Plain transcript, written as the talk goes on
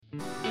Hey,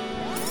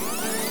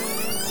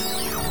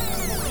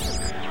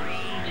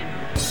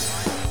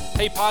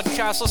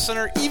 podcast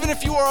listener, even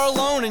if you are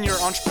alone in your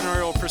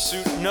entrepreneurial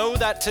pursuit, know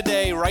that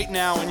today, right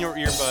now in your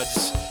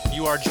earbuds,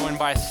 you are joined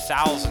by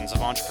thousands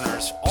of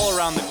entrepreneurs all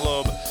around the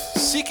globe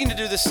seeking to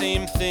do the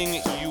same thing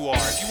you are.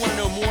 If you want to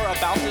know more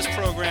about this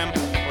program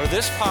or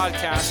this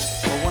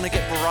podcast, or want to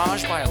get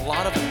barraged by a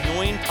lot of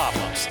annoying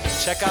pop-ups,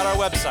 check out our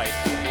website,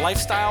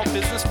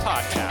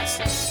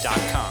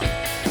 lifestylebusinesspodcast.com.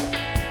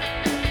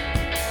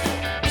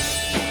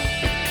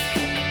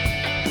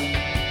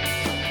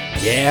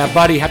 Yeah,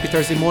 buddy. Happy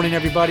Thursday morning,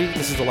 everybody.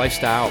 This is the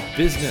Lifestyle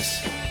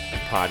Business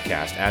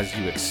Podcast. As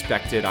you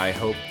expected, I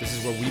hope this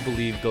is where we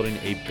believe building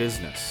a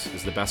business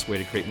is the best way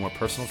to create more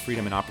personal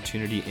freedom and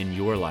opportunity in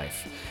your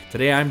life.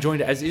 Today, I'm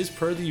joined, as is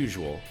per the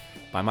usual,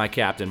 by my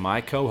captain,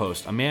 my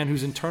co-host, a man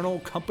whose internal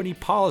company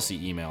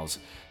policy emails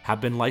have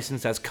been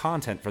licensed as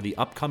content for the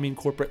upcoming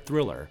corporate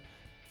thriller,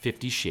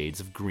 50 Shades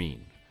of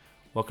Green.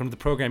 Welcome to the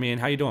program, Ian.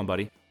 How you doing,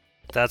 buddy?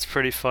 That's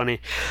pretty funny.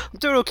 I'm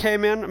doing okay,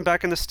 man. I'm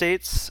back in the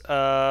States.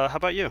 How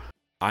about you?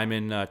 I'm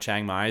in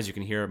Chiang Mai. As you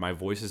can hear, my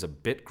voice is a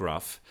bit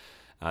gruff.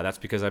 That's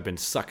because I've been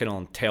sucking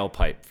on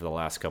tailpipe for the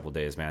last couple of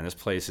days, man. This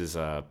place is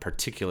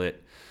particulate,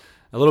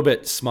 a little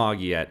bit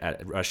smoggy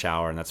at rush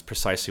hour, and that's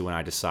precisely when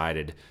I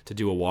decided to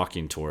do a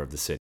walking tour of the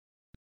city.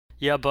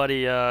 Yeah,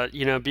 buddy.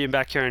 Being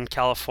back here in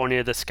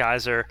California, the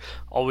skies are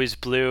always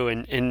blue,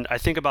 and I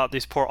think about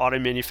these poor auto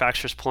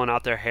manufacturers pulling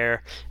out their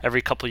hair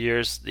every couple of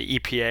years. The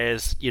EPA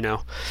is,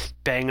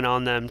 banging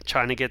on them,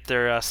 trying to get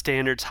their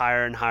standards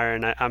higher and higher,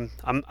 and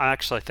I'm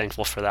actually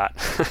thankful for that.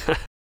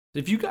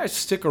 If you guys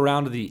stick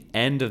around to the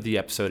end of the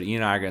episode,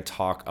 Ian and I are going to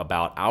talk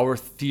about our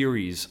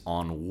theories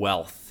on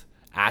wealth,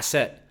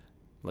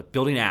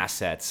 building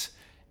assets,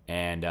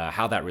 and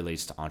how that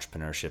relates to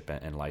entrepreneurship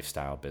and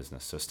lifestyle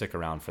business. So stick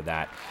around for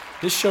that.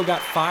 This show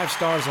got 5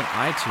 stars on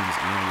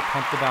iTunes, Ian. You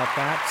pumped about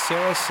that?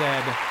 Sarah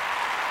said,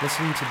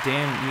 listening to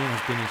Dan and Ian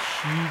has been a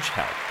huge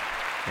help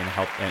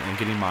in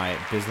getting my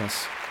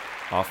business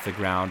off the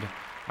ground.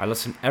 I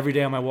listen every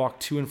day on my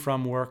walk to and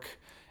from work,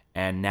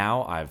 and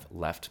now I've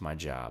left my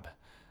job.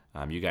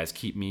 You guys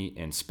keep me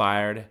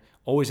inspired,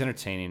 always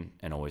entertaining,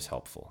 and always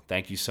helpful.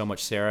 Thank you so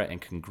much, Sarah, and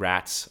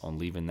congrats on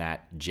leaving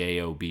that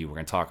job. We're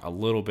going to talk a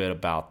little bit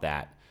about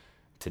that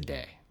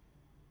today.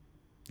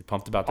 You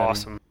pumped about that?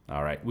 Awesome.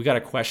 All right. We got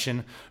a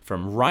question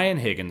from Ryan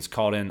Higgins,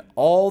 called in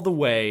all the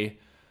way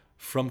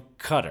from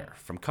Qatar,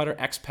 from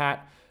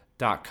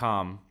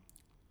QatarExpat.com.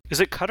 Is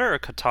it Qatar or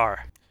Qatar?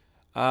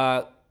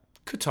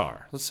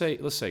 Qatar. Let's say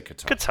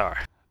Qatar. Qatar.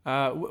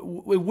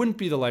 It wouldn't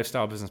be the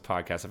Lifestyle Business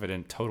Podcast if I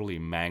didn't totally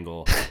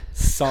mangle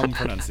some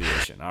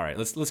pronunciation. All right,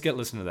 let's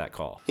listen to that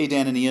call. Hey,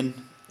 Dan and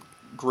Ian.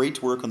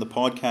 Great work on the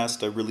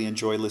podcast. I really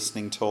enjoy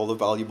listening to all the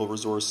valuable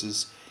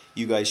resources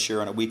you guys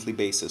share on a weekly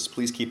basis.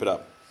 Please keep it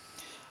up.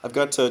 I've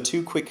got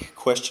 2 quick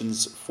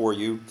questions for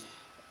you.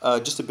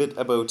 Just a bit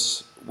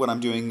about what I'm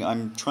doing.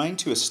 I'm trying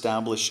to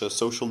establish a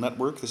social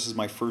network. This is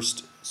my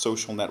first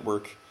social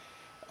network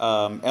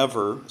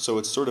ever, so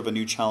it's sort of a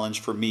new challenge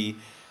for me.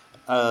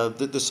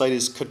 The site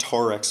is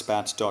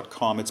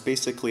QatarExpat.com. It's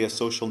basically a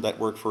social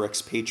network for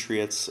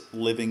expatriates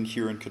living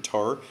here in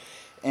Qatar.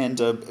 And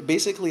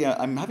basically,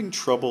 I'm having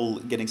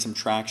trouble getting some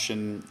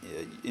traction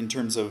in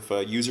terms of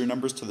user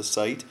numbers to the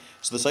site.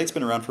 So the site's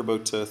been around for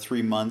about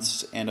 3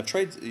 months, and I've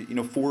tried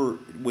 4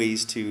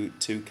 ways to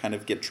kind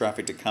of get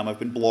traffic to come. I've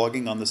been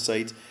blogging on the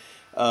site.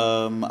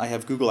 I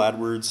have Google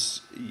AdWords,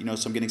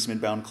 so I'm getting some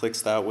inbound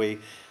clicks that way.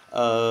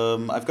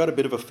 I've got a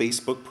bit of a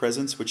Facebook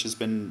presence, which has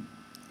been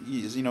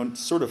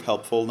sort of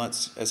helpful,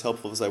 not as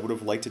helpful as I would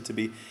have liked it to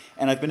be.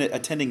 And I've been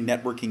attending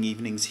networking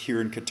evenings here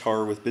in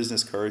Qatar with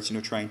business cards,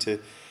 trying to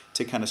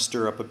kind of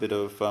stir up a bit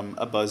of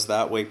a buzz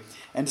that way.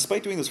 And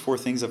despite doing those 4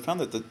 things, I've found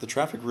that the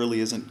traffic really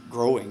isn't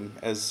growing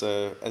as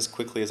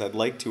quickly as I'd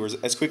like to, or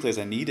as quickly as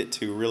I need it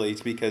to, really,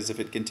 because if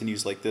it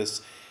continues like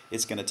this,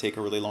 it's going to take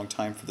a really long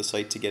time for the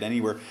site to get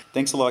anywhere.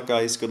 Thanks a lot,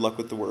 guys. Good luck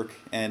with the work,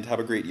 and have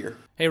a great year.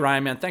 Hey,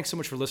 Ryan, man, thanks so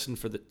much for listening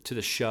to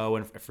the show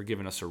and for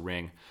giving us a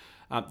ring.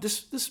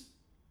 This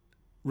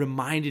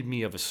reminded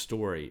me of a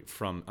story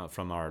from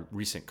our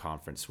recent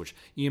conference, which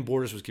Ian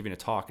Borders was giving a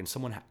talk, and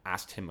someone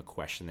asked him a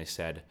question. They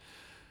said,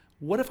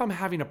 what if I'm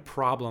having a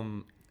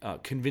problem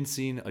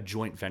convincing a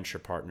joint venture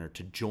partner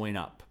to join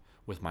up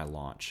with my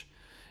launch?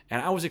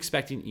 And I was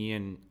expecting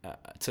Ian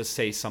to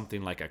say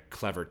something like a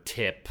clever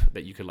tip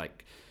that you could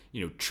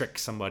trick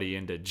somebody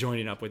into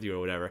joining up with you or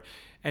whatever.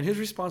 And his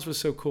response was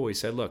so cool. He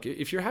said, look,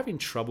 if you're having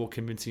trouble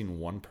convincing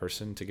one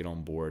person to get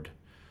on board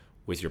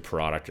with your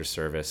product or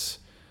service,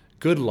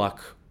 good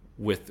luck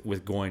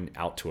with going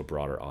out to a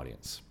broader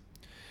audience.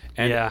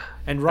 And Ryan,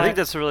 I think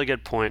that's a really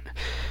good point.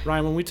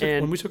 Ryan, when we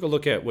took a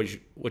look at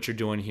what you're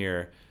doing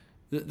here,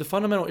 the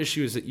fundamental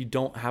issue is that you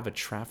don't have a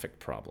traffic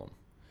problem.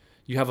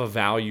 You have a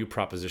value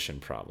proposition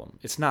problem.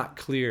 It's not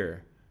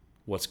clear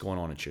what's going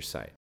on at your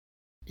site.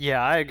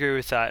 Yeah, I agree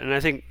with that. And I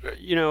think,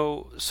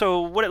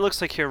 so what it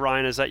looks like here,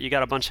 Ryan, is that you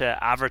got a bunch of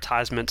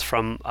advertisements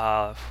from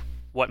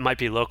what might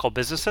be local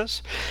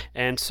businesses.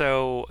 And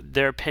so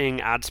they're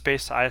paying ad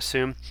space, I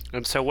assume.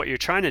 And so what you're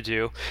trying to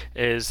do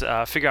is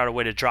figure out a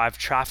way to drive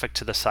traffic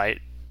to the site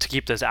to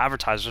keep those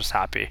advertisers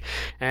happy.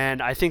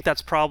 And I think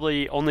that's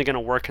probably only going to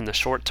work in the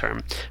short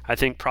term. I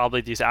think probably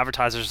these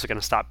advertisers are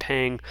going to stop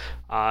paying,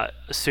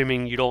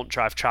 assuming you don't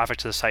drive traffic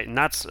to the site. And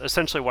that's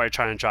essentially why you're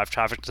trying to drive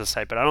traffic to the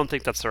site, but I don't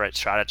think that's the right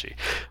strategy.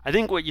 I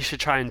think what you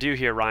should try and do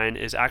here, Ryan,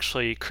 is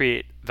actually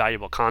create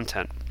valuable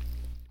content.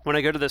 When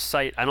I go to this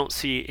site, I don't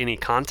see any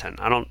content.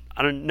 I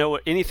don't know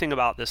anything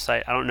about this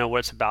site. I don't know what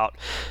it's about.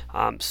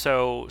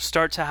 So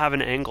start to have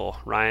an angle,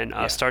 Ryan.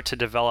 Start to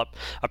develop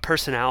a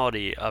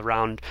personality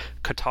around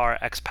Qatar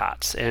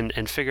expats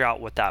and figure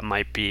out what that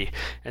might be.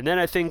 And then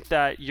I think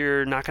that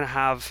you're not going to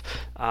have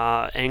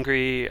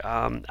angry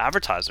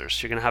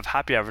advertisers. You're going to have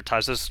happy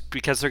advertisers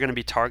because they're going to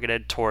be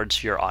targeted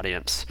towards your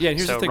audience. Yeah, and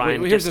here's so the thing.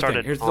 Ryan, Here's get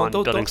started the thing. on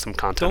building some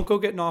content. Don't go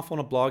getting off on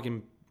a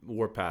blogging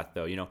warpath,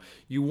 though.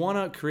 You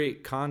want to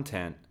create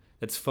content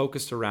that's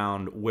focused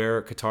around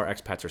where Qatar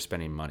expats are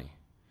spending money.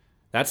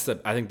 That's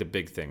I think the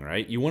big thing,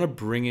 right? You want to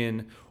bring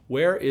in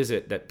where is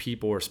it that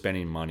people are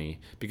spending money,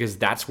 because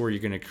that's where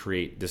you're going to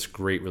create this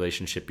great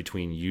relationship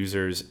between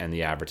users and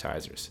the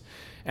advertisers.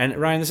 And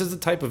Ryan, this is the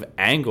type of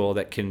angle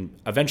that can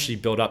eventually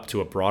build up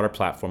to a broader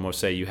platform. Where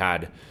say you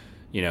had,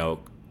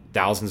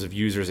 thousands of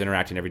users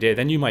interacting every day,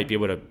 then you might be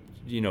able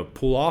to,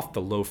 pull off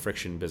the low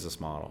friction business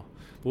model.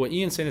 But what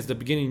Ian's saying is at the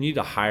beginning, you need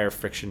a higher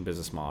friction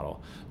business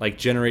model, like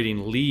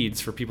generating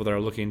leads for people that are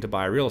looking to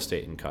buy real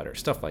estate in Qatar,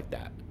 stuff like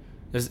that.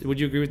 Would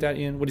you agree with that,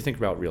 Ian? What do you think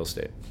about real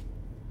estate?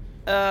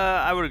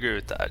 I would agree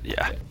with that.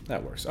 Yeah,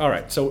 that works. All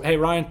right. So, hey,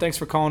 Ryan, thanks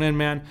for calling in,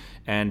 man.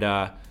 And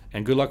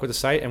good luck with the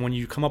site. And when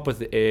you come up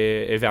with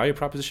a value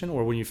proposition,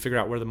 or when you figure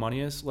out where the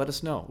money is, let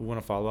us know. We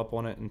want to follow up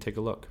on it and take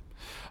a look.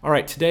 All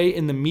right. Today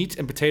in the meat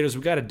and potatoes,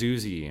 we got a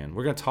doozy, Ian.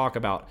 We're going to talk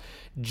about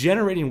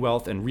generating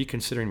wealth and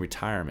reconsidering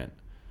retirement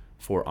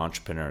for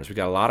entrepreneurs. We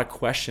got a lot of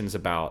questions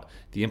about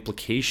the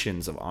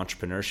implications of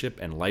entrepreneurship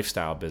and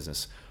lifestyle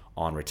business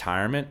on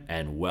retirement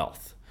and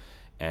wealth.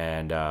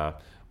 And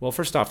well,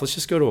 first off, let's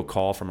just go to a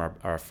call from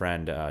our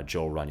friend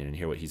Joel Runyon and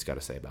hear what he's got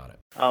to say about it.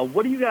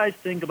 What do you guys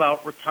think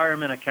about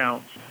retirement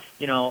accounts?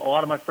 A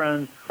lot of my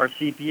friends are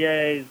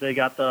CPAs. They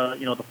got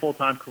the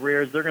full-time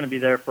careers. They're going to be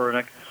there for the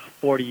next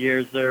 40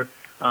 years. They're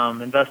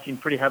investing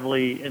pretty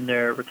heavily in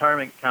their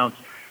retirement accounts.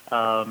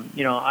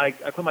 I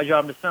quit my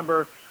job in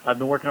December. I've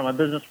been working on my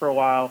business for a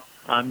while.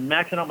 I'm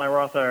maxing out my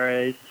Roth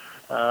IRAs.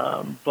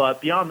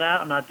 But beyond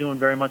that, I'm not doing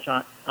very much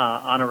on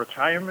a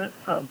retirement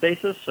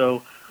basis.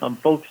 So I'm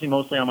focusing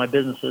mostly on my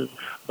businesses.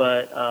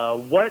 But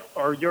what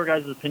are your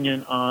guys'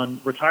 opinion on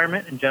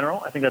retirement in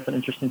general? I think that's an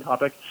interesting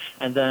topic.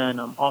 And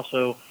then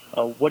also,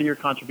 what are your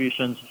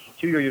contributions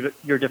to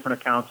your different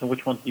accounts, and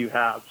which ones do you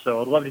have?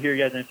 So I'd love to hear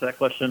you guys answer that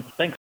question.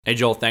 Thanks. Hey,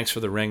 Joel, thanks for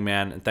the ring,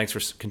 man. And thanks for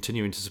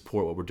continuing to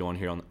support what we're doing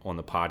here on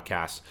the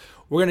podcast.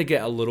 We're going to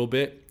get a little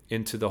bit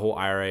into the whole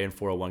IRA and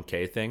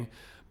 401k thing.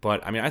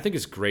 But I think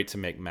it's great to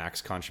make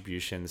max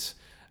contributions.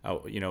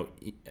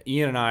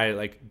 Ian and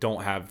I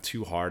don't have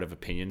too hard of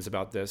opinions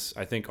about this.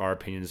 I think our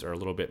opinions are a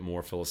little bit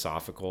more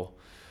philosophical.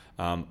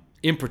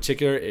 In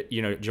particular,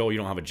 Joel, you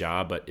don't have a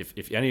job, but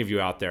if any of you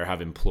out there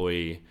have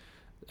employee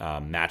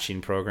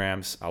matching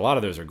programs, a lot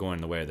of those are going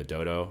the way of the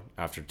dodo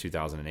after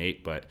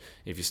 2008. But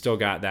if you still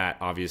got that,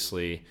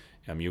 obviously,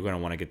 you're going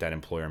to want to get that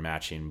employer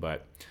matching.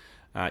 But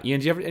Ian,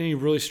 do you have any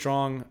really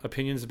strong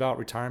opinions about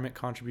retirement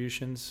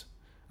contributions?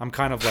 I'm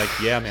kind of like,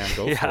 yeah, man,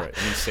 go for it.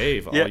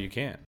 Save all you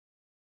can.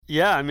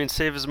 Yeah,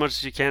 save as much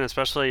as you can,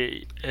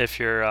 especially if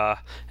your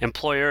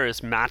employer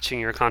is matching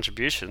your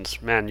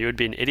contributions. Man, you would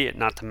be an idiot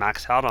not to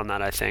max out on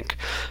that, I think.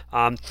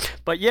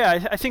 But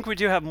yeah, I think we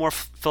do have more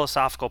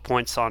philosophical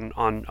points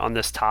on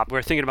this topic. We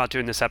were thinking about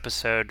doing this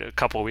episode a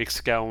couple of weeks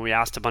ago, and we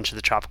asked a bunch of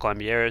the tropical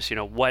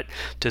MBAers, what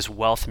does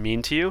wealth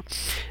mean to you?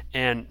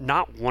 And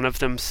not one of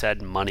them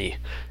said money.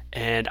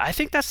 And I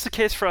think that's the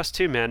case for us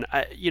too, man.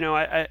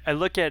 I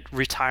look at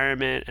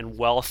retirement and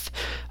wealth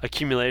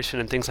accumulation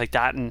and things like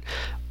that. And,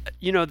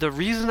 the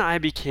reason I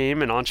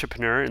became an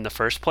entrepreneur in the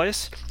first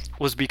place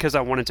was because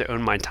I wanted to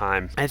own my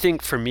time. I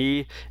think for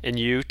me and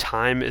you,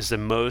 time is the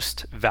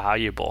most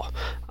valuable.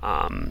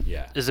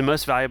 Is the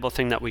most valuable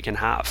thing that we can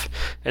have.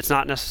 It's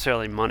not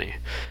necessarily money.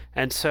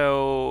 And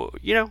so,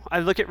 I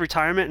look at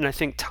retirement and I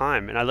think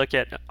time, and I look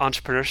at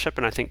entrepreneurship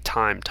and I think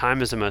time.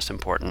 Time is the most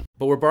important.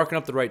 But we're barking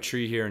up the right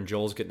tree here, and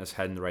Joel's getting us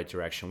heading in the right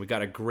direction. We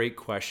got a great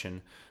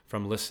question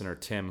from listener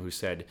Tim, who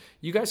said,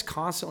 you guys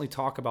constantly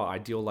talk about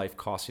ideal life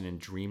costing and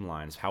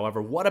dreamlines.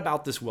 However, what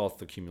about this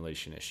wealth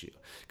accumulation issue?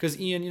 Because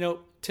Ian,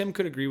 Tim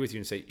could agree with you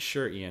and say,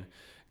 sure, Ian,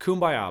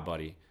 kumbaya,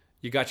 buddy.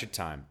 You got your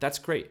time. That's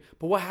great.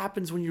 But what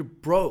happens when you're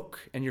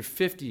broke and you're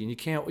 50 and you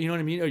can't, you know what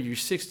I mean? Or you're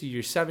 60,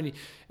 you're 70,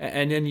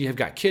 and then you have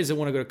got kids that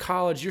want to go to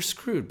college. You're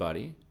screwed,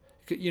 buddy.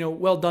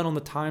 Well done on the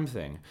time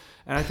thing.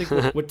 And I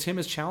think what Tim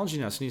is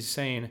challenging us, and he's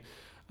saying,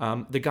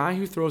 the guy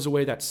who throws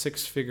away that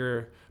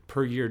 6-figure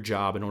per year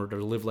job in order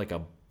to live like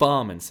a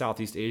bum in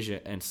Southeast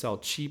Asia and sell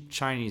cheap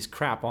Chinese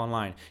crap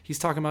online, he's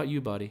talking about you,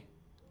 buddy.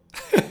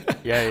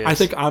 Yeah, he I is.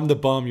 think I'm the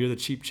bum. You're the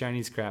cheap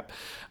Chinese crap.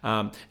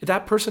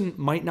 That person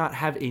might not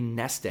have a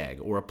nest egg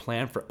or a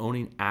plan for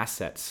owning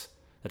assets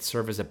that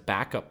serve as a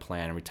backup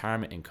plan and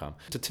retirement income.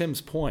 To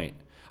Tim's point,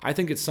 I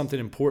think it's something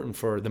important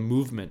for the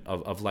movement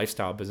of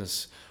lifestyle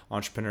business,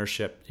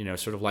 entrepreneurship,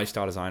 sort of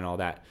lifestyle design, all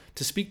that,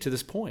 to speak to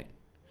this point.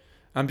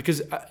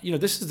 Because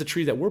this is the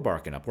tree that we're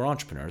barking up. We're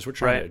entrepreneurs. We're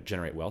trying to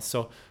generate wealth.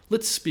 So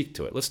let's speak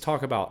to it. Let's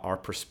talk about our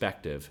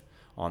perspective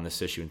on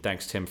this issue. And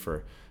thanks, Tim,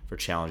 for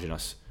challenging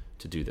us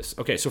to do this.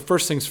 Okay, so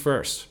first things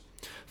first.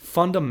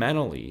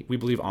 Fundamentally, we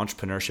believe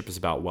entrepreneurship is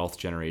about wealth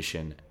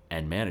generation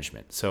and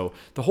management. So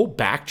the whole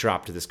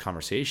backdrop to this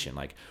conversation,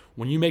 like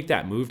when you make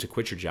that move to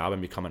quit your job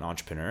and become an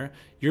entrepreneur,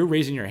 you're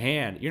raising your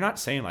hand. You're not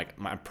saying like,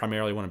 I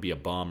primarily want to be a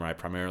bum, or I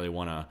primarily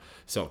want to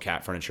sell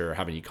cat furniture or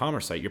have an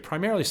e-commerce site. You're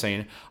primarily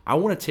saying, I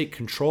want to take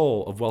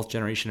control of wealth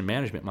generation and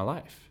management in my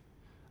life.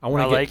 I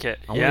want to get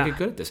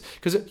good at this.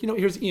 Because,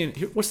 here's Ian.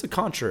 What's the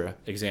contra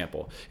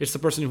example? It's the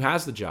person who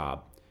has the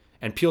job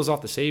and peels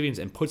off the savings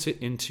and puts it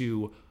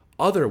into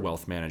other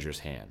wealth managers'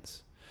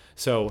 hands.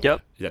 So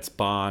that's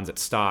bonds,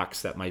 that's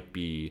stocks, that might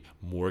be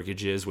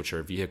mortgages, which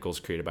are vehicles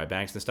created by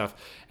banks and stuff.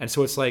 And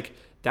so it's like,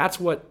 that's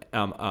what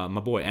my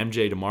boy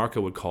MJ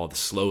DeMarco would call the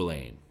slow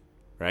lane,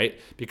 right?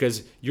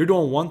 Because you're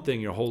doing one thing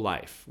your whole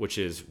life, which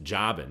is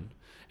jobbing,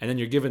 and then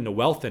you're giving the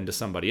wealth into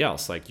somebody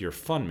else, like your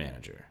fund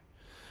manager.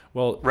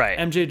 Well,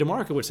 MJ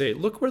DeMarco would say,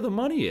 look where the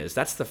money is.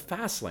 That's the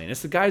fast lane.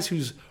 It's the guys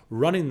who's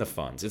running the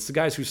funds. It's the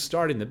guys who's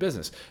starting the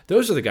business.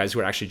 Those are the guys who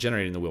are actually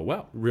generating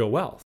the real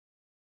wealth.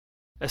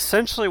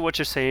 Essentially what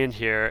you're saying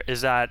here is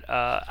that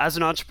as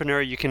an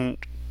entrepreneur, you can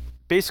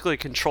basically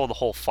control the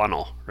whole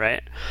funnel,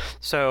 right?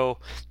 So,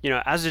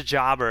 as a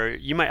jobber,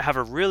 you might have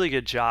a really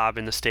good job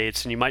in the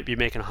States and you might be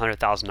making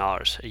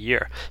 $100,000 a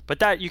year, but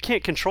that you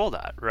can't control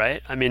that,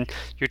 right? I mean,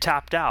 you're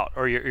tapped out,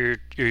 or you're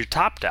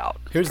topped out.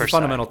 Here's the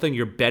fundamental thing.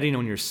 You're betting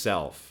on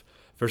yourself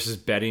versus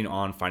betting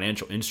on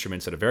financial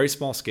instruments at a very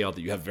small scale that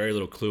you have very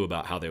little clue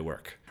about how they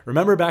work.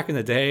 Remember back in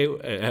the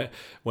day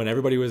when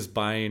everybody was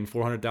buying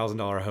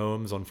 $400,000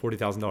 homes on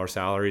 $40,000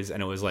 salaries,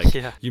 and it was like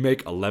you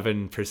make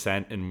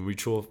 11% in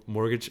mutual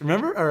mortgage.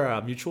 Remember,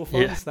 or mutual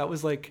funds? Yeah. That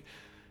was like,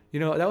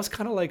 that was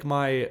kind of like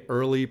my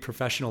early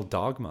professional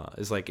dogma.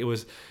 Is like, it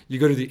was, you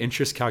go to the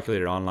interest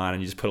calculator online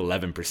and you just put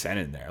 11%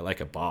 in there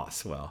like a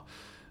boss. Well,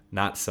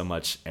 not so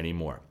much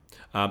anymore.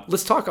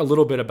 Let's talk a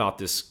little bit about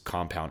this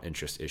compound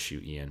interest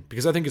issue, Ian,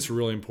 because I think it's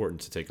really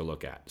important to take a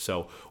look at.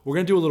 So we're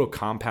going to do a little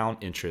compound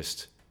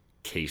interest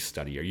case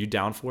study. Are you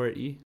down for it,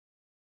 E?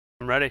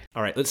 I'm ready.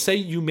 All right. Let's say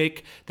you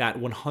make that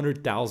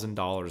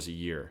 $100,000 a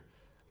year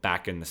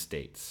back in the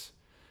States.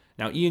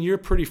 Now, Ian, you're a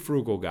pretty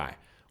frugal guy.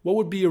 What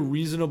would be a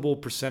reasonable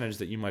percentage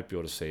that you might be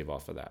able to save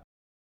off of that?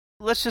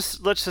 Let's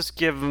just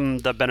give them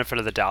the benefit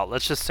of the doubt.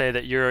 Let's just say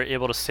that you're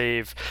able to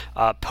save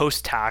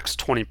post-tax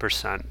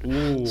 20%.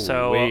 Ooh,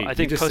 so wait, I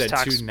think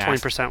post-tax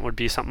 20% would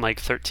be something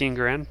like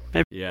 $13,000,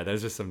 maybe. Yeah,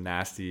 those are some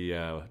nasty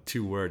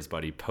 2 words,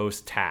 buddy.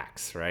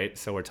 Post-tax, right?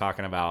 So we're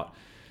talking about,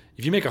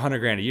 if you make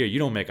 $100,000 a year, you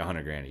don't make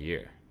 $100,000 a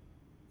year.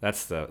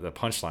 That's the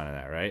punchline of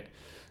that, right?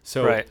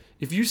 So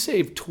if you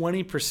save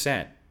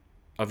 20%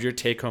 of your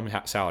take-home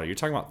salary, you're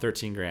talking about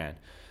 $13,000.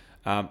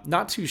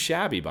 Not too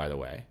shabby, by the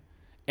way,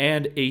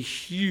 and a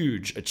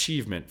huge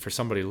achievement for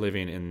somebody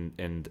living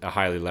in a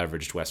highly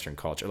leveraged Western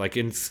culture, like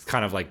in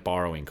kind of like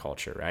borrowing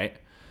culture, right?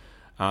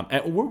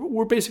 And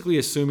we're basically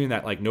assuming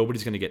that like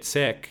nobody's going to get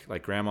sick,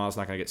 like grandma's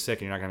not going to get sick,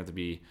 and you're not going to have to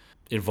be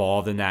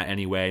involved in that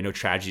anyway. No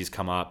tragedies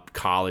come up,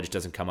 college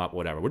doesn't come up,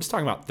 whatever. We're just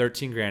talking about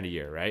 $13,000 a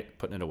year, right?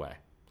 Putting it away.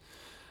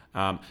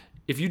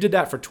 If you did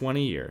that for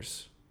 20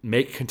 years,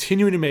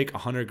 continuing to make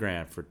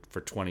 $100,000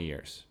 for 20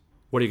 years,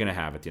 what are you going to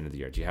have at the end of the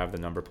year? Do you have the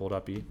number pulled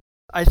up, E?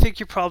 I think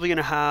you're probably going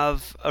to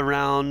have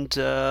around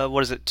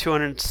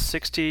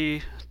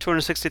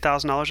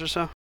 $260,000 or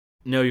so.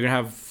 No, you're going to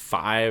have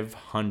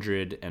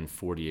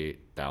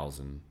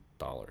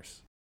 $548,000.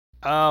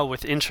 Oh,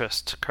 with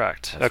interest,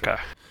 correct. That's okay. Right.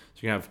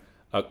 So you're going to have,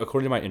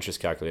 according to my interest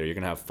calculator, you're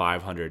going to have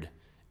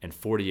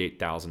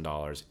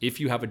 $548,000 if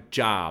you have a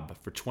job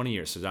for 20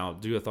 years. So now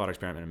do a thought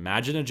experiment.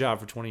 Imagine a job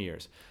for 20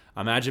 years.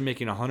 Imagine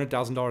making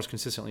 $100,000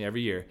 consistently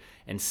every year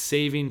and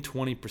saving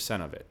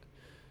 20% of it.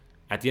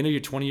 At the end of your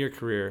 20-year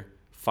career,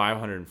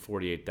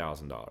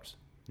 $548,000.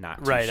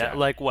 Not too right. shabby.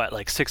 Like what?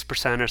 Like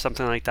 6% or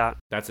something like that?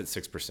 That's at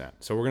 6%.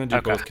 So we're going to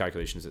do both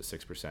calculations at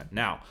 6%.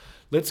 Now,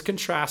 let's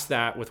contrast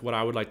that with what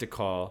I would like to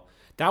call,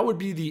 that would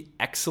be the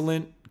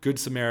excellent Good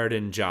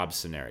Samaritan job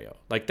scenario.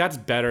 Like that's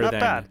better than...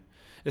 bad.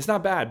 It's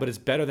not bad, but it's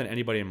better than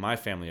anybody in my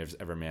family has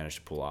ever managed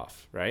to pull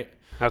off, right?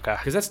 Okay.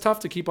 Because that's tough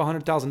to keep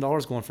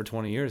 $100,000 going for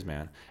 20 years,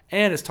 man.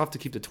 And it's tough to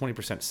keep the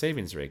 20%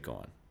 savings rate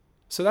going.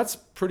 So that's a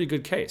pretty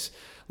good case.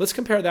 Let's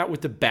compare that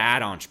with the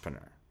bad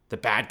entrepreneur, the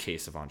bad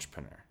case of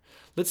entrepreneur.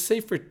 Let's say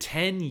for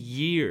 10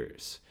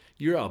 years,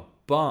 you're a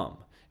bum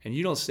and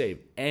you don't save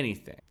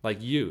anything.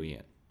 Like you,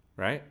 Ian,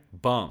 right?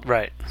 Bum.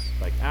 Right.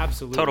 Like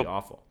absolutely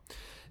awful.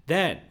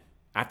 Then,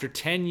 after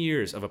 10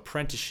 years of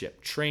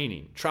apprenticeship,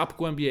 training,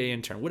 tropical MBA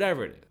intern,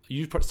 whatever it is,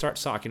 you start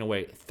socking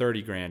away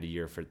 $30,000 a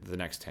year for the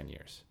next 10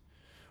 years.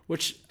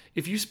 which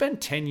if you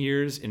spend 10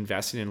 years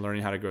investing in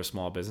learning how to grow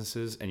small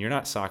businesses and you're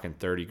not socking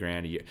 30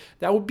 grand a year,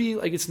 that would be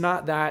like, it's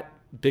not that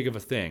big of a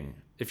thing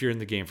if you're in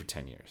the game for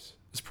 10 years.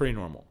 It's pretty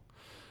normal.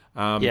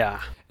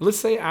 Let's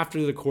say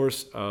after the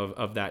course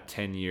of that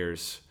 10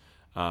 years,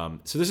 so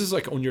this is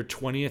like on your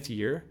 20th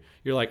year,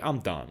 you're like, I'm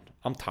done.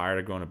 I'm tired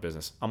of growing a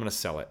business. I'm going to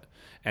sell it.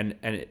 And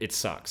it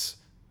sucks,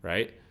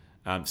 right?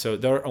 So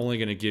they're only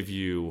going to give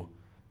you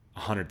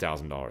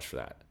 $100,000 for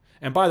that.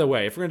 And by the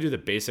way, if we're going to do the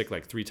basic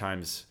like 3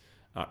 times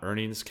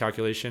earnings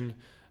calculation,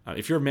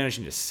 if you're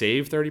managing to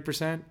save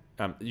 30%,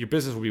 your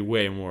business will be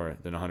way more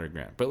than 100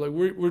 grand. But like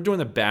we're doing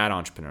the bad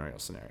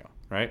entrepreneurial scenario,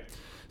 right?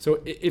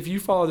 So if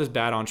you follow this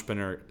bad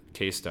entrepreneur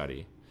case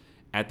study,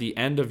 at the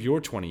end of your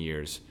 20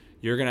 years,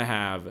 you're going to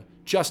have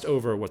just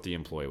over what the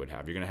employee would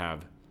have. You're going to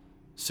have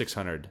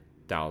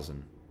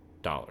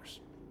 $600,000,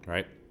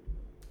 right?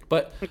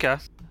 But okay.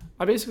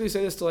 I basically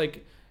say this to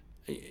like,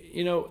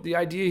 the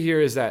idea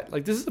here is that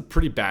like this is a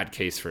pretty bad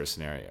case for a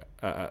scenario.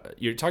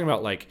 You're talking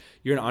about like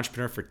you're an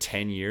entrepreneur for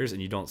 10 years and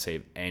you don't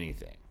save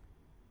anything,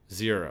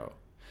 0.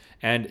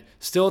 And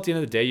still at the end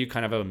of the day, you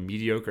kind of have a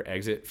mediocre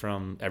exit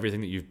from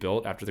everything that you've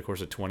built after the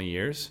course of 20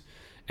 years.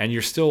 And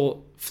you're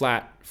still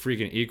flat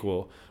freaking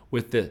equal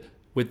with the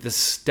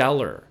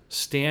stellar,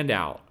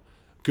 standout,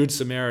 good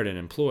Samaritan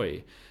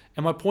employee.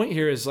 And my point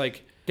here is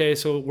like, okay,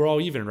 so we're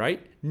all even,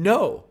 right?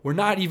 No, we're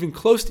not even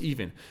close to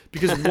even,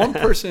 because one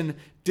person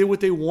did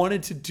what they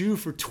wanted to do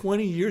for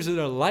 20 years of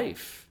their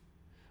life.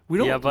 We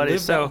don't buddy.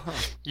 live So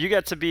that. You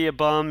got to be a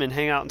bum and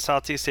hang out in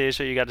Southeast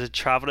Asia. You got to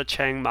travel to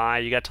Chiang Mai.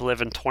 You got to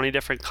live in 20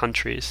 different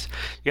countries.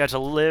 You got to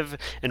live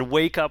and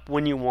wake up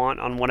when you want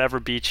on whatever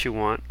beach you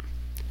want.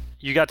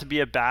 You got to be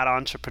a bad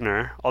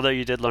entrepreneur, although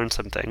you did learn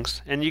some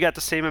things. And you got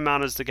the same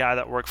amount as the guy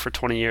that worked for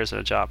 20 years at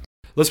a job.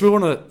 Let's move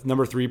on to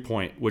number 3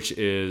 point, which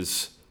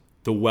is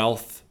the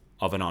wealth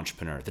of an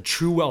entrepreneur, the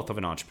true wealth of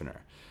an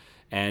entrepreneur.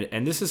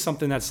 And this is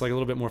something that's like a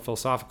little bit more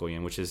philosophical,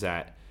 Ian, which is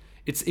that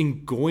it's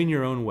in going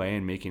your own way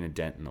and making a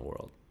dent in the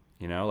world.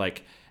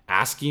 Like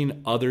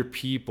asking other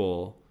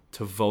people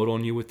to vote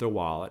on you with their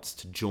wallets,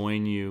 to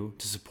join you,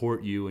 to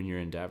support you in your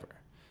endeavor.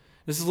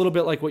 This is a little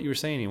bit like what you were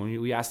saying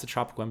when we asked the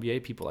Tropical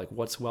MBA people, like,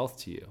 what's wealth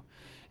to you?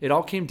 It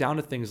all came down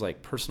to things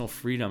like personal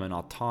freedom and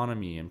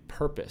autonomy and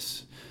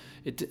purpose.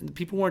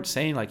 People weren't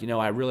saying like,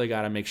 I really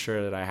got to make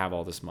sure that I have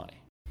all this money.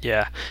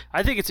 Yeah,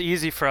 I think it's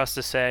easy for us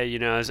to say,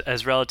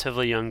 as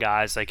relatively young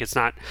guys, like it's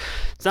not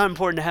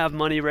important to have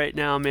money right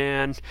now,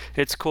 man.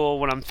 It's cool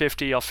when I'm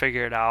 50, I'll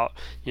figure it out.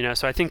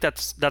 So I think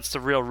that's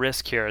the real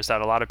risk here, is that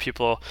a lot of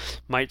people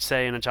might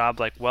say in a job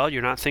like, well,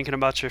 you're not thinking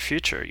about your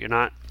future. You're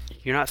not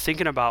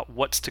thinking about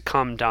what's to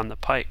come down the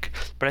pike.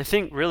 But I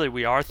think really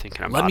we are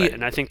thinking about it,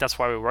 and I think that's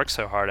why we work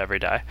so hard every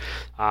day,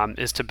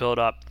 is to build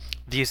up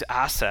these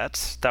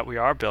assets that we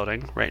are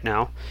building right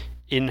now,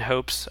 in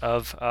hopes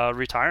of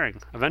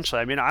retiring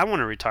eventually. I mean, I want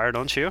to retire,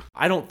 don't you?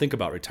 I don't think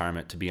about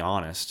retirement, to be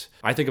honest.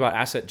 I think about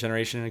asset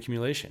generation and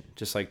accumulation,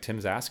 just like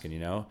Tim's asking,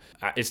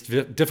 It's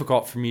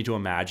difficult for me to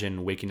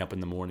imagine waking up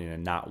in the morning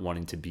and not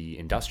wanting to be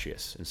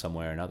industrious in some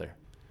way or another.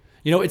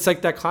 It's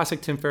like that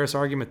classic Tim Ferriss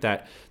argument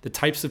that the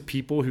types of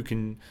people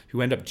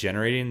who end up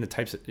generating the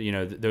types of,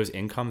 those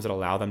incomes that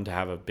allow them to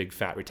have a big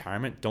fat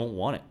retirement don't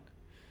want it.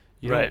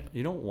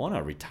 You don't want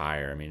to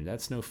retire. I mean,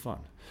 that's no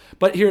fun.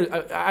 But here,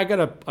 I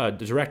got a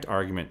direct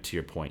argument to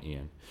your point,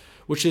 Ian,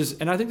 which is,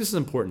 and I think this is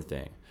an important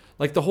thing,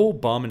 like the whole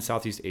bum in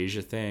Southeast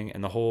Asia thing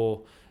and the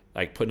whole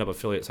like putting up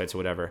affiliate sites or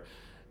whatever,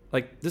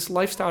 like this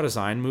lifestyle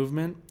design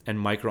movement and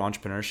micro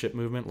entrepreneurship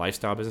movement,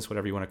 lifestyle business,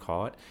 whatever you want to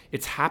call it,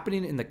 it's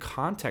happening in the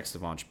context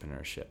of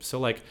entrepreneurship. So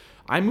like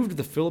I moved to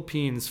the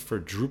Philippines for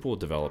Drupal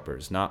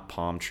developers, not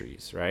palm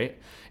trees, right?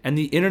 And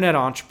the internet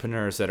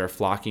entrepreneurs that are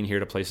flocking here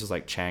to places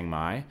like Chiang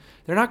Mai,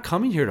 they're not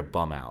coming here to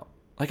bum out.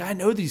 Like I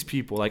know these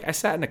people, like I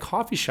sat in a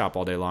coffee shop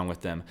all day long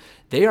with them.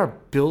 They are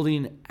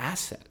building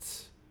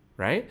assets,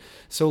 right?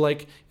 So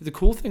like the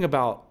cool thing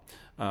about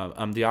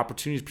the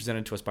opportunities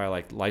presented to us by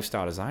like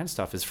lifestyle design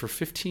stuff is for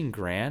 15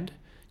 grand,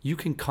 you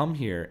can come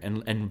here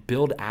and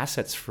build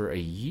assets for a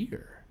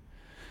year.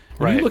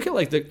 When you look at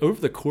like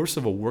over the course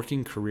of a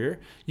working career,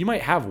 you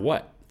might have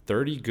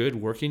 30 good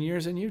working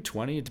years in you,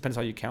 20, it depends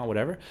how you count,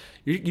 whatever.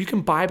 You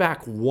can buy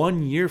back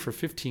 1 year for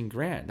 15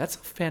 grand. That's a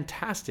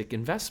fantastic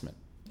investment.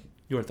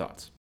 Your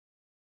thoughts?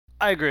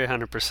 I agree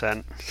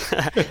 100%.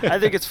 I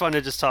think it's fun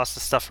to just toss the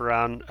stuff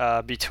around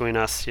between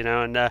us,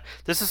 and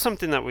this is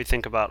something that we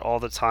think about all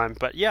the time.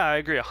 But yeah, I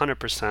agree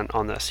 100%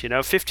 on this.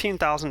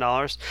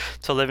 $15,000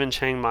 to live in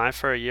Chiang Mai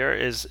for a year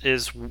is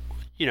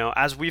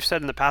as we've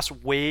said in the past,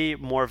 way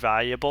more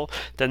valuable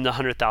than the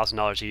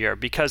 $100,000 a year,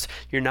 because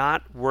you're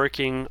not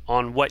working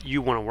on what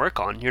you want to work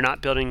on. You're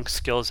not building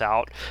skills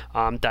out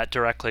that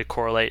directly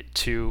correlate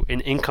to an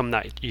income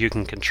that you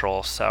can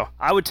control. So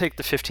I would take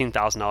the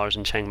 $15,000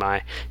 in Chiang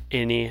Mai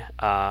any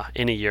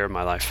year of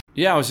my life.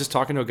 Yeah, I was just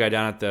talking to a guy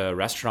down at the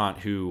restaurant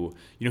who,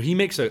 he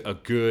makes a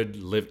good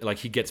live, like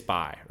he gets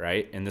by,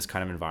 right, in this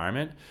kind of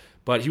environment.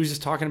 But he was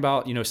just talking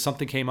about,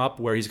 something came up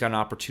where he's got an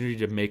opportunity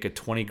to make a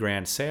 20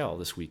 grand sale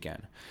this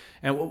weekend.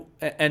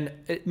 And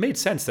it made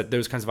sense that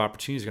those kinds of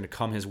opportunities are going to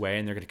come his way,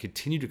 and they're going to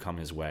continue to come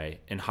his way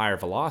in higher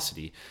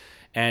velocity.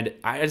 And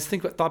I just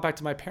thought back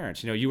to my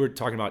parents. You were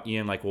talking about,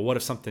 Ian, like, well, what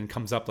if something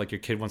comes up, like your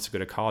kid wants to go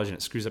to college and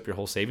it screws up your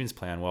whole savings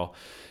plan? Well,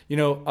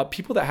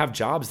 people that have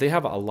jobs, they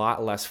have a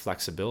lot less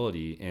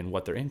flexibility in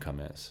what their income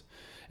is.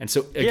 And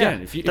so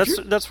again,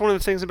 that's one of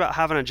the things about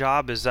having a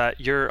job is that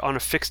you're on a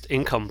fixed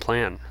income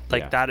plan.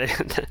 Like that's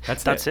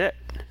it.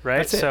 Right.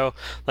 That's it. So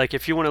like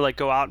if you want to like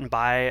go out and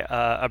buy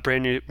a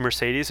brand new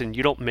Mercedes and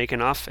you don't make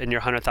enough in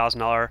your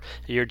 $100,000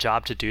 a year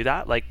job to do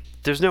that, like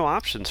there's no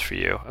options for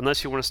you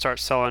unless you want to start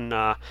selling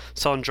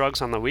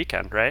drugs on the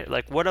weekend, right?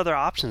 Like what other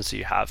options do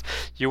you have?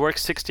 You work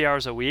 60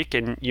 hours a week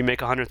and you make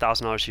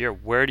 $100,000 a year.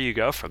 Where do you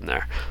go from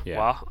there? Yeah.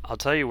 Well, I'll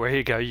tell you where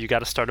you go. You got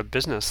to start a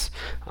business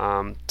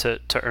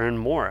to earn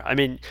more. I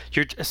mean,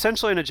 you're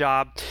essentially in a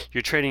job,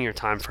 you're trading your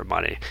time for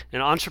money. In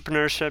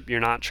entrepreneurship,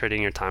 you're not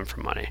trading your time for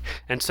money.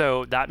 And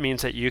so that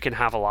means that you can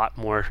have a lot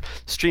more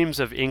streams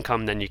of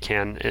income than you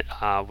can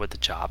with a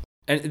job.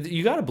 And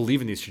you got to believe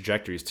in these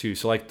trajectories too.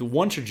 So like the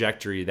one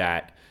trajectory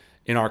that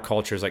in our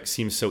culture is like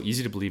seems so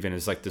easy to believe in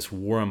is like this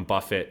Warren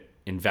Buffett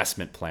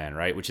investment plan,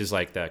 right? Which is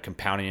like the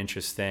compounding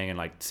interest thing and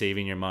like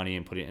saving your money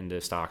and putting it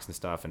into stocks and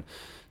stuff. And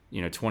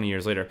 20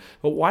 years later.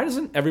 But why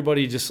doesn't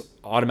everybody just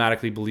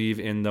automatically believe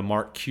in the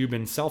Mark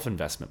Cuban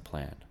self-investment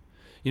plan?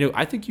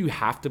 I think you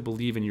have to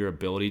believe in your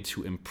ability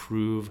to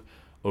improve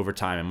over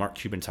time. And Mark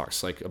Cuban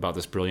talks like about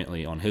this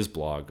brilliantly on his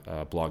blog,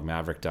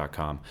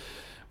 blogmaverick.com.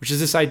 Which is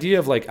this idea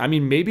of like,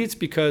 maybe it's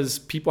because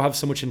people have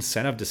so much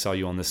incentive to sell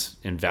you on this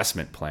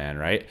investment plan,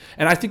 right?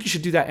 And I think you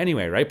should do that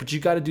anyway, right? But you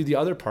got to do the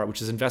other part, which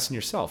is invest in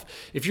yourself.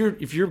 If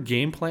your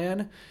game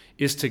plan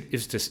is to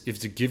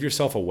give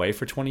yourself away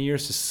for 20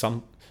 years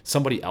to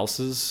somebody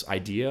else's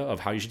idea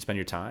of how you should spend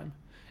your time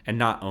and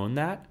not own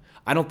that,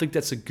 I don't think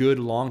that's a good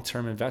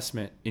long-term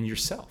investment in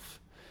yourself.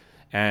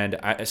 And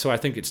so I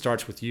think it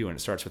starts with you, and it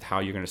starts with how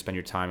you're going to spend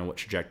your time and what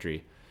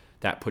trajectory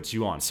that puts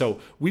you on. So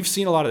we've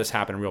seen a lot of this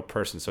happen in real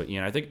person. So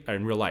Ian, I think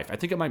in real life, I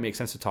think it might make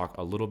sense to talk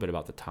a little bit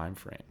about the time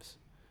frames,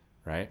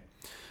 right?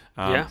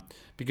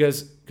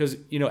 Because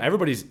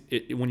everybody's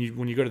when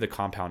you go to the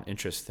compound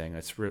interest thing,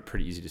 it's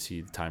pretty easy to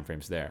see the time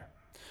frames there.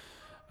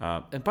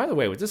 And by the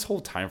way, with this whole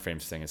time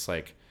frames thing, it's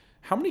like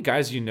how many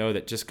guys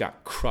that just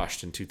got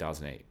crushed in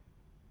 2008?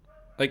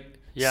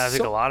 Yeah, I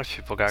think a lot of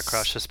people got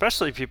crushed,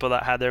 especially people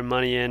that had their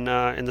money in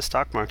the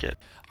stock market.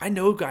 I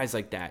know guys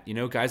like that,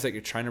 guys that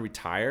you're trying to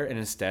retire and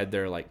instead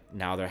they're like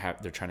now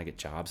they're trying to get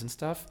jobs and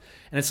stuff.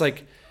 And it's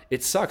like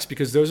it sucks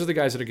because those are the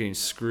guys that are getting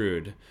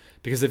screwed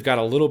because they've got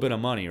a little bit of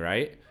money,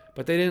 right?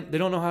 But they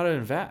don't know how to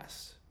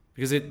invest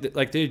because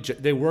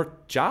they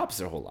work jobs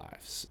their whole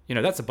lives.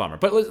 That's a bummer.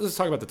 But let's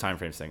talk about the time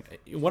frames thing.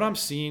 What I'm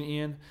seeing,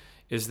 Ian,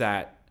 is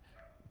that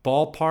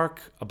ballpark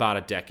about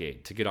a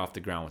decade to get off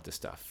the ground with this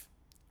stuff.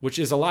 Which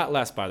is a lot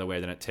less, by the way,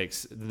 than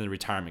the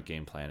retirement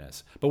game plan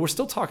is. But we're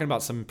still talking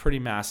about some pretty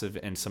massive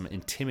and some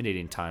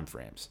intimidating time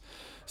frames.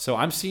 So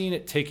I'm seeing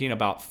it taking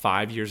about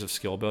 5 years of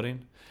skill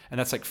building, and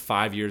that's like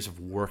 5 years of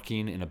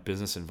working in a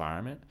business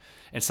environment.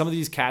 And some of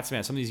these cats,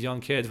 man, some of these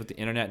young kids with the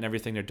internet and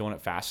everything, they're doing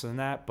it faster than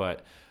that.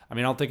 But I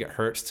don't think it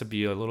hurts to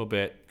be a little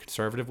bit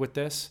conservative with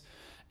this,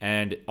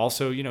 and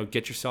also,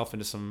 get yourself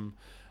into some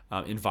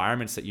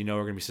environments that are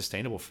going to be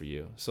sustainable for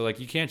you. So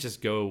like you can't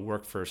just go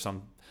work for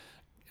some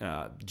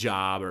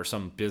job or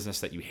some business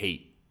that you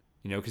hate,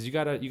 because you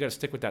gotta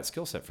stick with that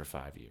skill set for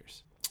 5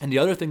 years. And the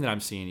other thing that I'm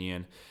seeing,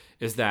 Ian,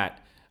 is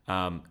that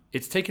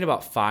it's taken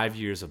about 5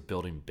 years of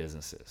building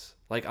businesses.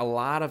 Like a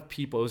lot of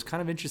people, it was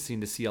kind of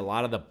interesting to see a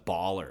lot of the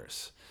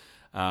ballers.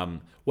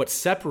 What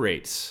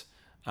separates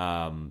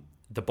the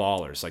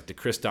ballers, like the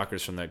Chris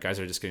Duckers from the guys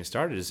that are just getting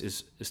started,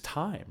 is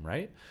time,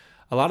 right?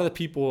 A lot of the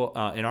people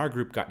in our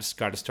group got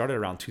started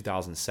around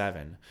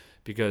 2007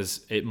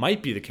 because it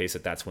might be the case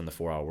that that's when the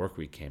 4-Hour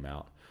Workweek came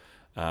out.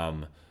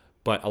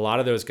 But a lot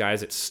of those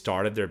guys that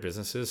started their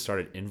businesses,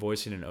 started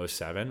invoicing in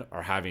 2007,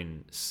 are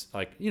having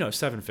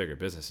 7-figure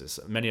businesses.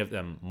 Many of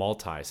them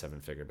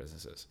multi-7-figure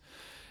businesses.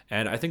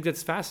 And I think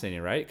that's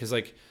fascinating, right? Because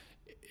I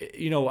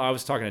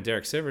was talking to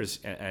Derek Sivers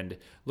and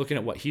looking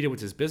at what he did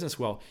with his business.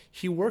 Well,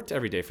 he worked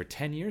every day for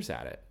 10 years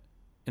at it.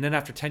 And then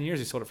after 10 years,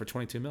 he sold it for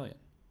 $22 million.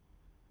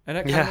 And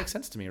that kind of makes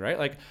sense to me, right?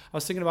 Like I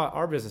was thinking about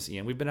our business,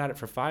 Ian. We've been at it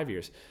for 5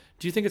 years.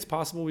 Do you think it's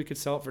possible we could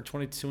sell it for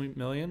 $22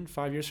 million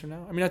 5 years from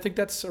now? I think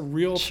that's a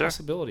real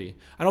possibility.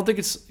 I don't think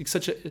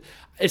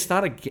it's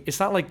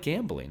not like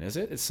gambling, is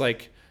it? It's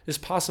like it's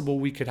possible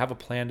we could have a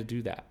plan to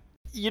do that.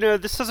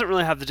 This doesn't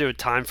really have to do with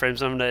time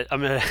frames. I'm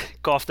gonna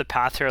go off the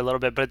path here a little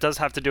bit, but it does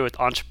have to do with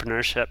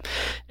entrepreneurship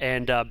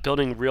and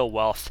building real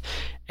wealth.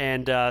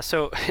 And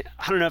so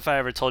I don't know if I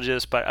ever told you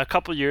this, but a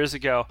couple years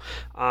ago,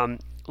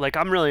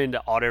 I'm really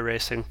into auto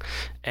racing,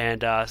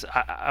 and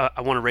I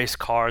want to race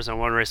cars, I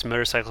want to race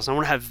motorcycles, I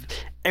want to have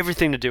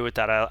everything to do with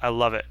that. I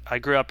love it. I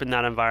grew up in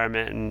that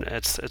environment, and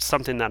it's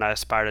something that I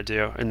aspire to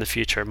do in the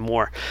future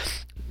more.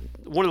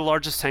 One of the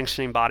largest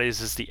sanctioning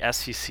bodies is the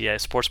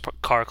SCCA, Sports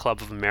Car Club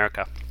of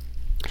America.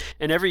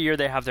 And every year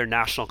they have their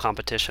national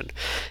competition.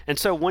 And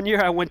so one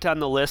year I went down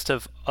the list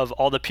of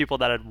all the people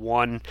that had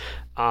won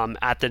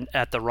at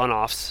the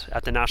runoffs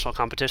at the national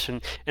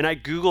competition, and I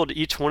Googled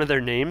each one of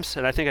their names,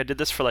 and I think I did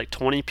this for like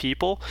 20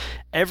 people.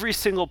 Every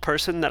single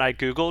person that I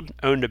Googled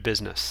owned a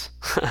business.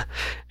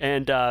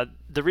 And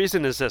the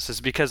reason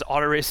is because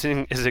auto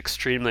racing is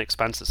extremely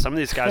expensive. Some of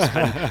these guys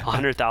spend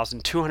 $100,000,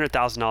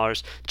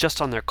 $200,000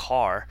 just on their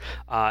car,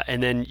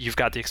 and then you've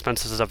got the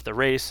expenses of the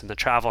race and the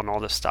travel and all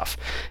this stuff.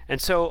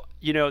 And so,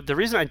 the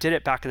reason I did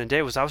it back in the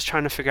day was I was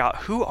trying to figure out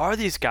who are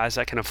these guys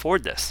that can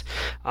afford this,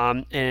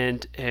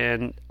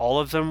 and all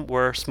of them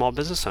were small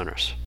business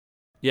owners.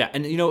 Yeah,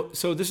 and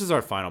so this is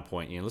our final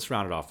point. Let's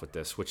round it off with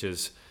this, which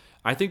is,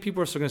 I think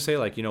people are still going to say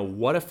like,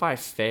 what if I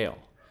fail?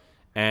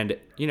 And,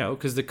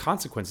 because the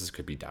consequences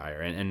could be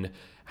dire. And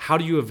how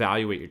do you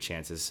evaluate your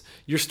chances?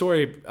 Your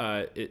story,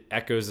 it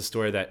echoes the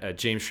story that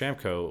James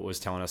Schramko was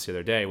telling us the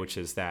other day, which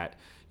is that,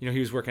 he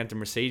was working at the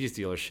Mercedes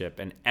dealership,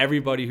 and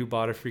everybody who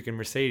bought a freaking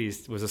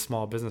Mercedes was a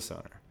small business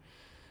owner.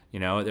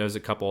 There was a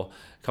couple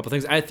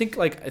things. I think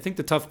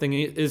the tough thing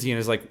is, Ian,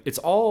 is like,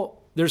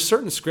 there's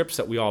certain scripts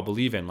that we all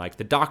believe in. Like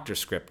the doctor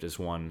script is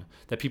one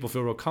that people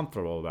feel real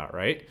comfortable about,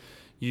 right?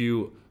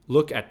 You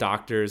look at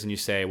doctors and you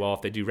say, well,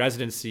 if they do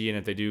residency and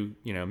if they do,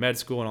 med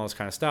school and all this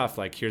kind of stuff,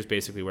 like here's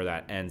basically where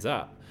that ends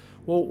up.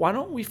 Well, why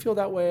don't we feel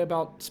that way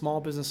about small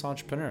business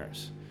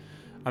entrepreneurs?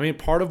 I mean,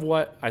 part of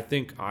what I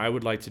think I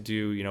would like to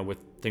do, with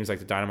things like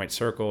the Dynamite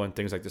Circle and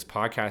things like this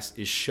podcast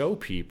is show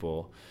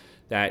people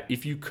that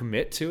if you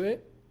commit to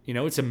it,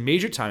 it's a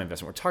major time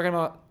investment. We're talking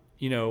about,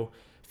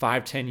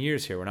 5-10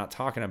 years here. We're not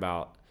talking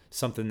about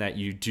something that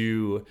you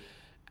do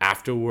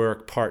after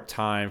work,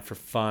 part-time, for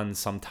fun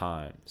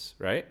sometimes,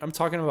 right? I'm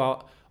talking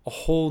about a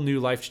whole new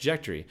life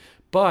trajectory.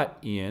 But,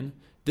 Ian,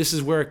 this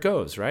is where it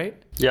goes,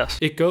 right? Yes.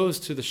 It goes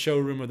to the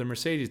showroom of the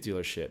Mercedes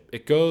dealership.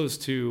 It goes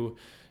to,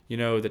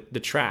 the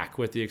track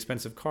with the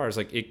expensive cars.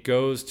 Like, it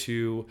goes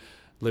to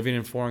living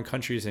in foreign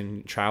countries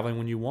and traveling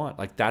when you want.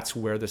 Like, that's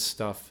where this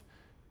stuff...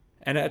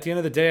 And at the end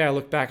of the day, I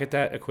look back at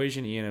that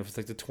equation, Ian, of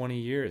like the 20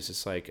 years.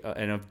 It's like,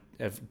 and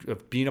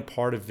of being a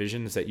part of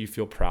visions that you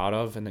feel proud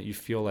of and that you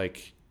feel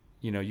like,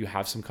 you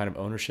have some kind of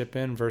ownership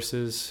in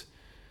versus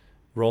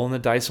rolling the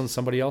dice on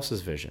somebody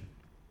else's vision.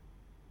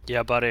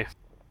 Yeah, buddy.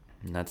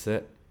 And that's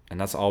it. And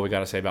that's all we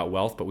got to say about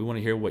wealth. But we want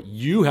to hear what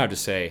you have to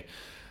say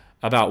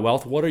about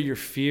wealth. What are your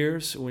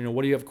fears?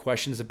 What do you have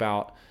questions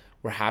about?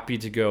 We're happy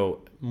to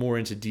go more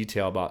into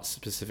detail about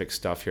specific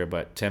stuff here.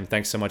 But Tim,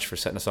 thanks so much for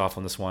setting us off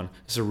on this one.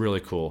 This is a really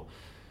cool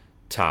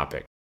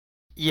topic.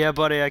 Yeah,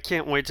 buddy, I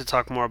can't wait to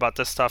talk more about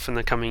this stuff in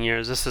the coming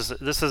years. This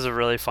is a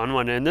really fun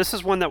one, and this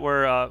is one that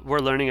we're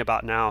learning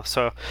about now.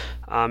 So,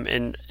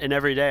 and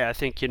every day, I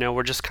think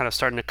we're just kind of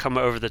starting to come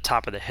over the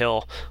top of the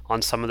hill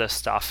on some of this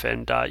stuff.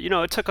 And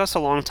it took us a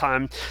long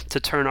time to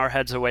turn our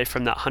heads away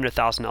from that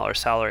 $100,000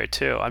 salary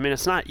too. I mean,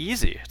 it's not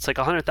easy. It's like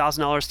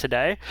 $100,000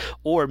 today,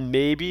 or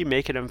maybe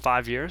make it in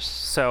 5 years.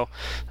 So,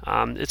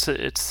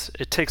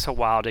 it takes a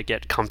while to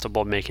get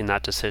comfortable making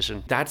that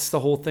decision. That's the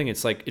whole thing.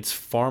 It's like it's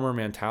farmer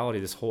mentality.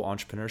 This whole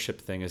entrepreneurship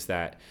thing is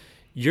that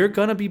you're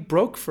gonna be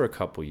broke for a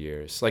couple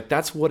years. Like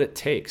that's what it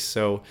takes.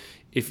 So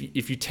if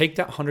you take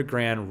that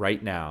 $100,000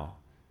 right now,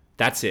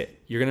 that's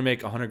it. You're gonna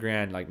make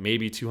 $100,000, like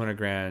maybe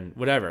 $200,000,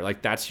 whatever.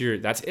 Like that's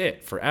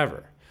it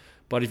forever.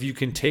 But if you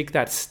can take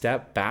that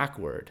step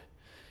backward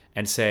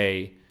and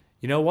say,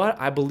 you know what,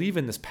 I believe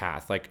in this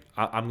path. Like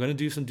I'm gonna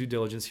do some due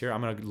diligence here.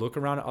 I'm gonna look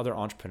around at other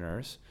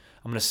entrepreneurs.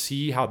 I'm gonna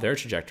see how their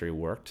trajectory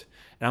worked,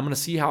 and I'm gonna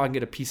see how I can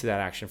get a piece of that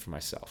action for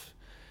myself.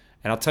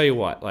 And I'll tell you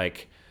what,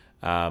 like.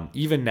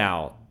 Even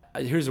now,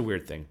 here's a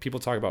weird thing. People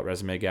talk about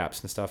resume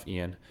gaps and stuff,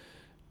 Ian.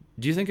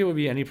 Do you think it would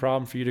be any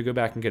problem for you to go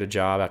back and get a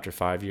job after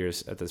 5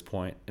 years at this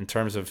point? In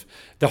terms of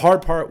the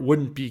hard part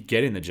wouldn't be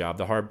getting the job.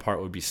 The hard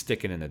part would be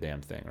sticking in the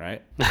damn thing,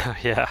 right?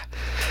 Yeah.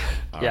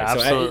 All yeah, right,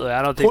 absolutely. So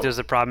I don't think there's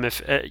a problem if,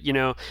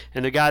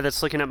 and the guy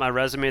that's looking at my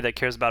resume that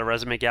cares about a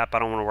resume gap, I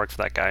don't want to work for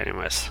that guy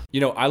anyways.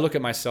 I look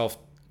at myself,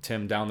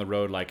 Tim, down the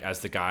road, like as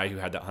the guy who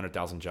had that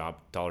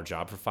 $100,000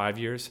 job for 5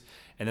 years.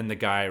 And then the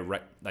guy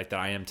like that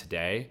I am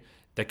today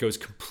that goes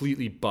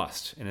completely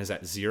bust and is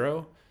at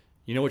zero.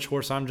 You know which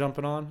horse I'm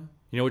jumping on?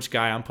 You know which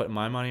guy I'm putting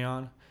my money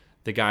on?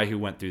 The guy who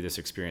went through this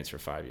experience for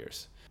 5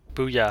 years.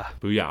 Booyah.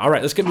 Booyah. All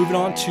right, let's get moving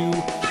on to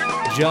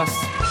just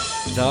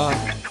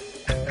the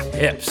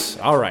tips.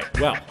 All right,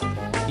 well,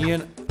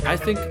 Ian, I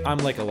think I'm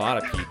like a lot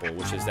of people,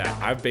 which is that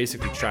I've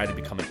basically tried to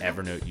become an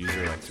Evernote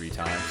user like 3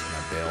 times, and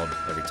I failed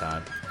every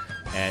time.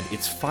 And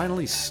it's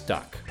finally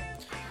stuck.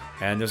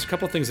 And there's a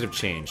couple of things that have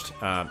changed.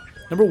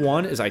 Number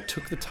one is I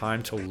took the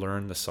time to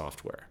learn the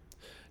software.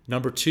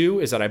 Number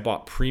two is that I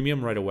bought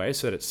Premium right away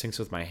so that it syncs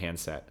with my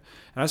handset.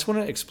 And I just want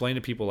to explain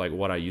to people like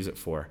what I use it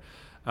for.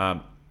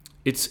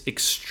 It's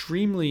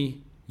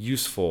extremely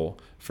useful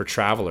for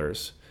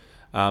travelers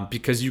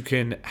because you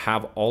can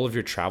have all of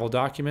your travel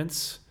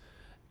documents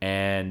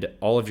and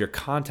all of your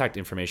contact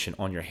information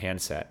on your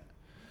handset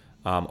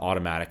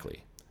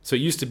automatically. So it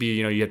used to be,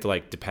 you had to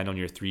like depend on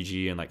your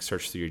 3G and like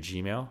search through your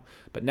Gmail.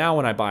 But now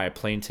when I buy a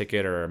plane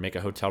ticket or make a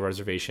hotel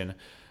reservation,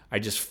 I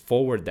just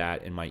forward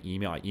that in my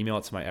email. I email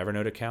it to my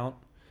Evernote account,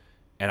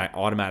 and I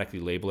automatically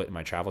label it in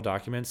my travel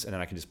documents, and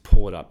then I can just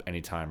pull it up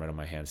anytime right on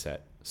my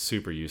handset.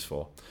 Super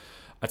useful.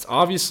 It's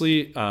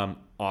obviously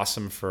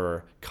awesome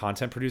for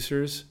content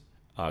producers,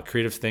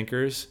 creative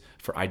thinkers,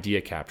 for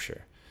idea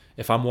capture.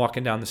 If I'm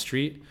walking down the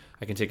street,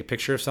 I can take a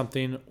picture of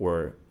something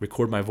or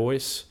record my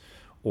voice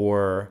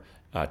or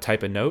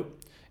type a note.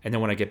 And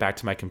then when I get back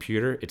to my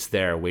computer, it's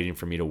there waiting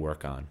for me to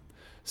work on.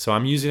 So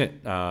I'm using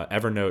it,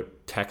 Evernote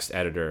text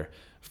editor,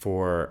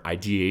 for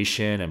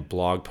ideation and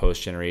blog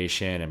post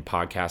generation and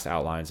podcast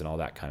outlines and all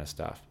that kind of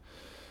stuff.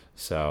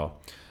 So,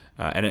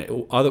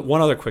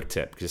 one other quick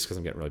tip, just because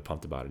I'm getting really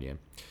pumped about it, Ian,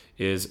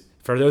 is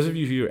for those of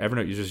you who are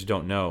Evernote users who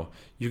don't know,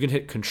 you can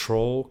hit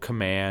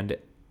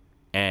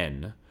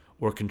Control-Command-N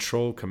or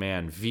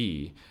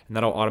Control-Command-V, and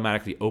that'll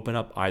automatically open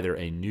up either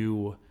a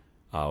new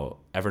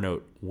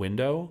Evernote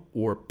window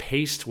or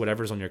paste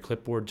whatever's on your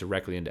clipboard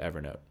directly into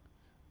Evernote.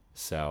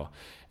 So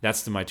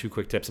that's my two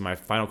quick tips. And my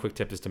final quick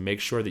tip is to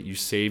make sure that you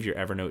save your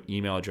Evernote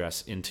email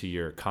address into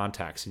your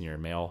contacts in your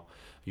mail,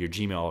 your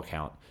Gmail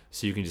account,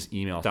 so you can just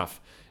email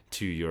stuff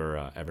to your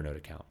Evernote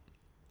account.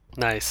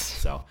 Nice.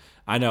 So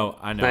I know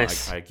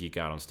Nice. I geek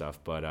out on stuff,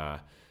 but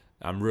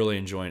I'm really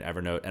enjoying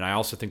Evernote. And I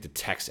also think the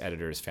text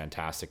editor is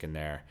fantastic in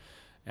there.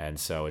 And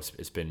so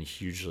it's been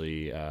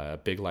hugely a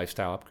big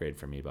lifestyle upgrade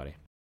for me, buddy.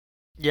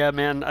 Yeah,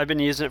 man, I've been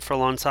using it for a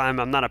long time.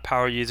 I'm not a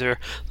power user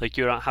like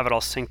you. Don't have it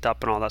all synced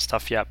up and all that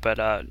stuff yet, but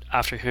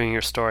after hearing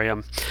your story,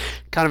 I'm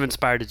kind of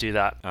inspired to do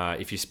that.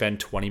 If you spend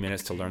 20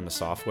 minutes to learn the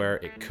software,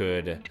 it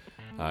could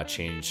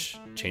change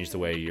the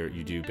way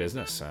you do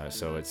business.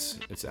 So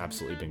it's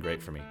absolutely been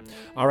great for me.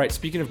 All right,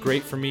 speaking of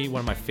great for me, one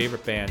of my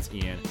favorite bands,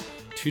 Ian,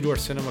 Two Door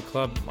Cinema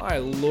Club. My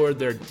lord,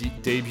 their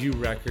debut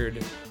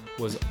record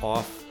was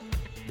off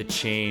the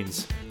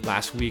chains.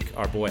 Last week,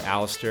 our boy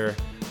Alistair,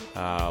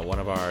 one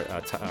of our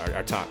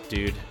top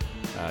dude,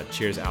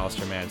 cheers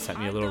Alistair, man, sent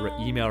me a little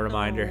email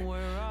reminder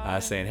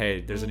saying,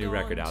 hey, there's a new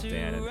record out,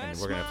 Dan, and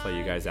we're going to play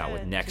you guys out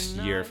with Next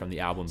Year from the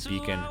album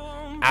Beacon.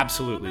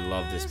 Absolutely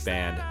love this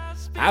band.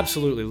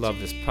 Absolutely love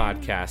this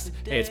podcast.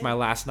 Hey, it's my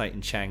last night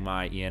in Chiang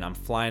Mai, Ian. I'm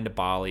flying to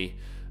Bali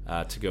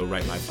to go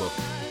write my book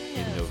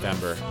in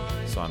November,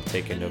 so I'm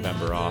taking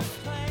November off,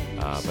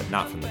 but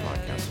not from the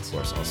podcast, of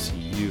course. I'll see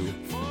you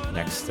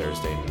next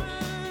Thursday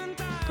night.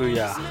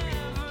 Booyah.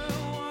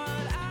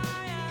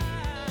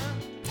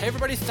 Hey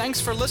everybody, thanks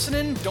for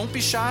listening. Don't be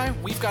shy.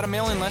 We've got a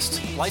mailing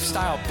list,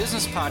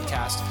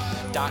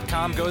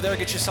 lifestylebusinesspodcast.com. Go there,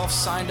 get yourself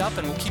signed up,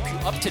 and we'll keep you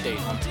up to date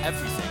on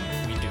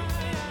everything we do.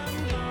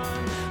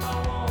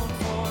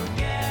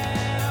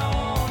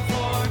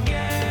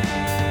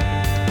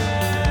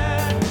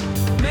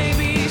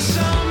 Maybe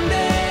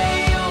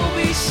someday you'll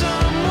be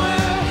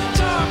somewhere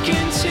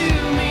talking to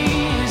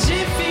me as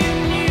if you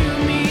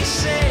knew me,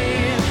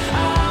 saying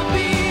I'll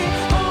be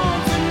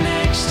home for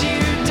next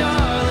year,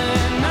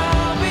 darling.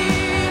 I'll be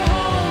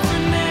home for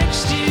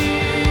next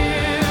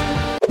year.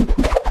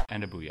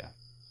 And a booyah.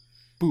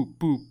 Boo,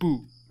 boo,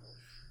 boo.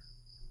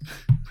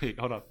 Wait,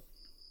 hold up.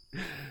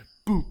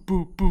 Boo,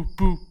 boo, boo,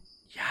 boo.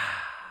 Yeah.